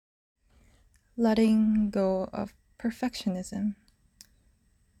letting go of perfectionism.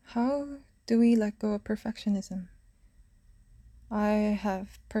 How do we let go of perfectionism? I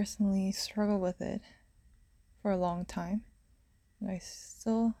have personally struggled with it for a long time, and I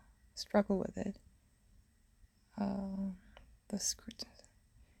still struggle with it.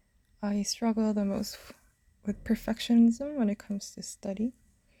 I struggle the most with perfectionism when it comes to study.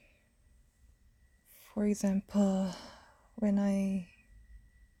 For example, when I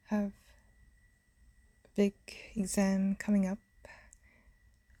have a big exam coming up,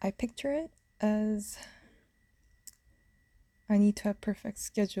 I picture it as I need to have perfect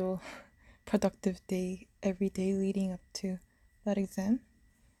schedule, productive day every day leading up to that exam.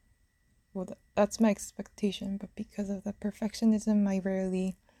 Well, that's my expectation, but because of the perfectionism, I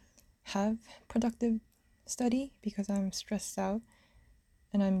rarely have productive study because I'm stressed out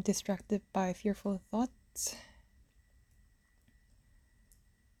and I'm distracted by fearful thoughts.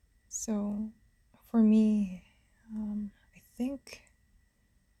 So for me, I think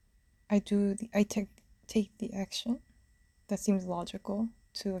I take the action that seems logical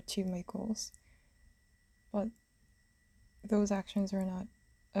to achieve my goals, but those actions are not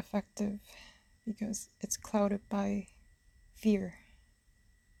effective because it's clouded by fear.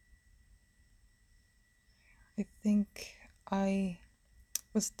 I think I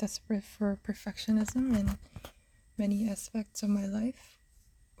was desperate for perfectionism in many aspects of my life,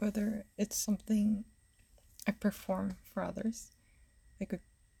 whether it's something I perform for others, like a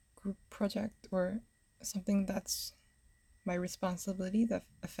group project, or something that's my responsibility that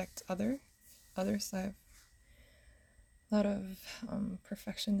affects others. I have a lot of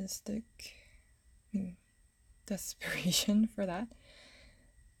perfectionistic desperation for that.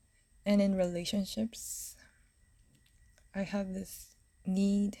 And in relationships, I have this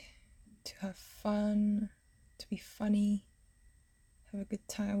need to have fun, to be funny, have a good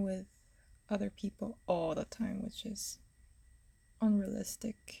time with other people all the time, which is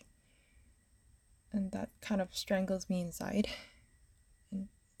unrealistic. And that kind of strangles me inside, and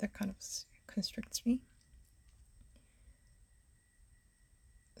that kind of constricts me.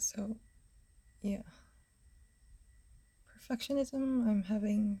 So, yeah. Perfectionism, I'm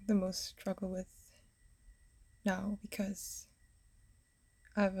having the most struggle with now because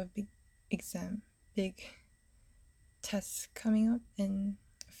I have a big test coming up in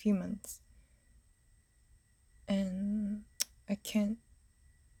a few months. And I can't,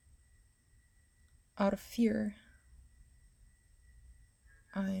 out of fear,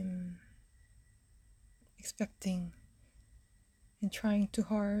 I'm expecting and trying too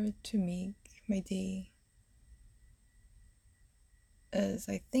hard to make my day as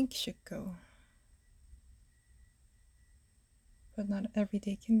I think should go. But not every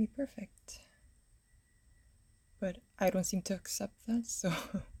day can be perfect. But I don't seem to accept that, so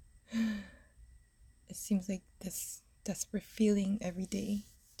it seems like this desperate feeling every day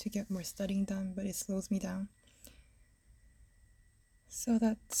to get more studying done, but it slows me down. So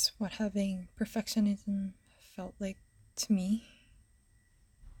that's what having perfectionism felt like to me.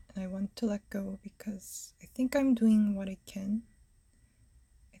 And I want to let go because I think I'm doing what I can.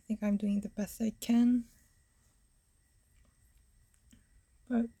 I think I'm doing the best I can.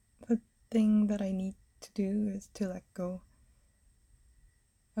 But the thing that I need to do is to let go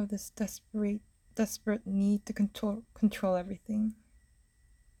of this desperate need to control everything.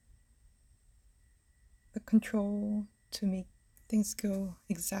 The control to make things go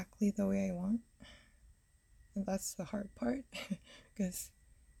exactly the way I want. And that's the hard part because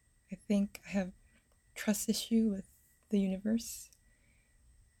I think I have trust issue with the universe.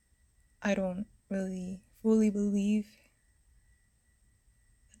 I don't really fully believe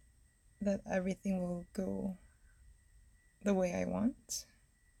that everything will go the way I want.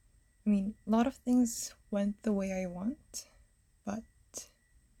 I mean, a lot of things went the way I want, but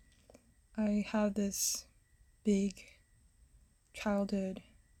I have this big childhood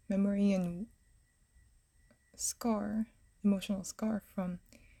memory and emotional scar from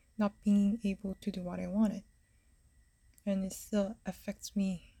not being able to do what I wanted. And it still affects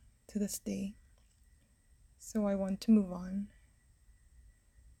me to this day. So I want to move on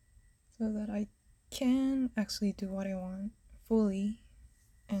so that I can actually do what I want fully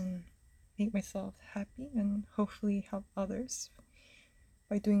and make myself happy and hopefully help others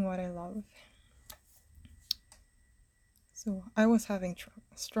by doing what I love. So I was having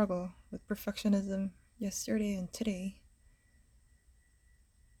struggle with perfectionism yesterday and today,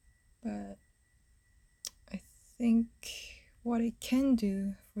 but I think what I can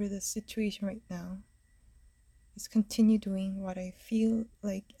do for this situation right now is continue doing what I feel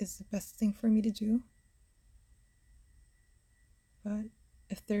like is the best thing for me to do. But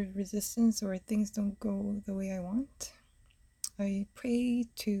if there's resistance or things don't go the way I want, I pray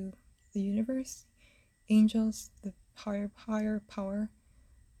to the universe, angels, the higher power,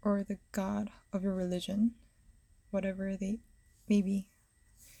 or the God of your religion, whatever they may be.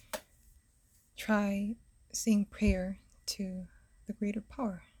 Try saying prayer to the greater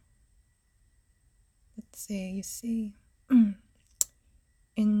power. Let's say you say,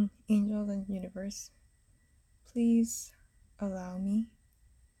 in angel and universe, please allow me.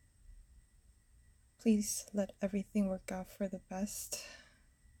 Please let everything work out for the best.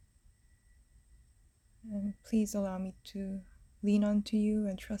 And please allow me to lean onto you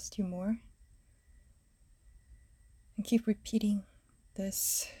and trust you more. And keep repeating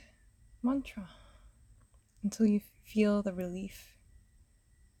this mantra until you feel the relief.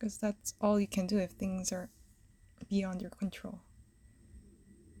 Because that's all you can do if things are beyond your control.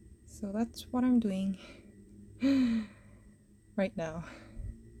 So that's what I'm doing right now.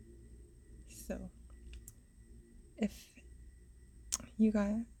 So if you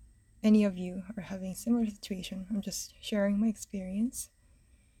got any of you are having similar situation, I'm just sharing my experience,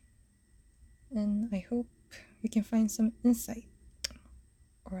 and I hope we can find some insight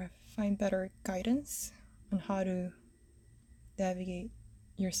or find better guidance on how to navigate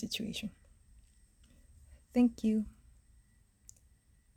your situation. Thank you.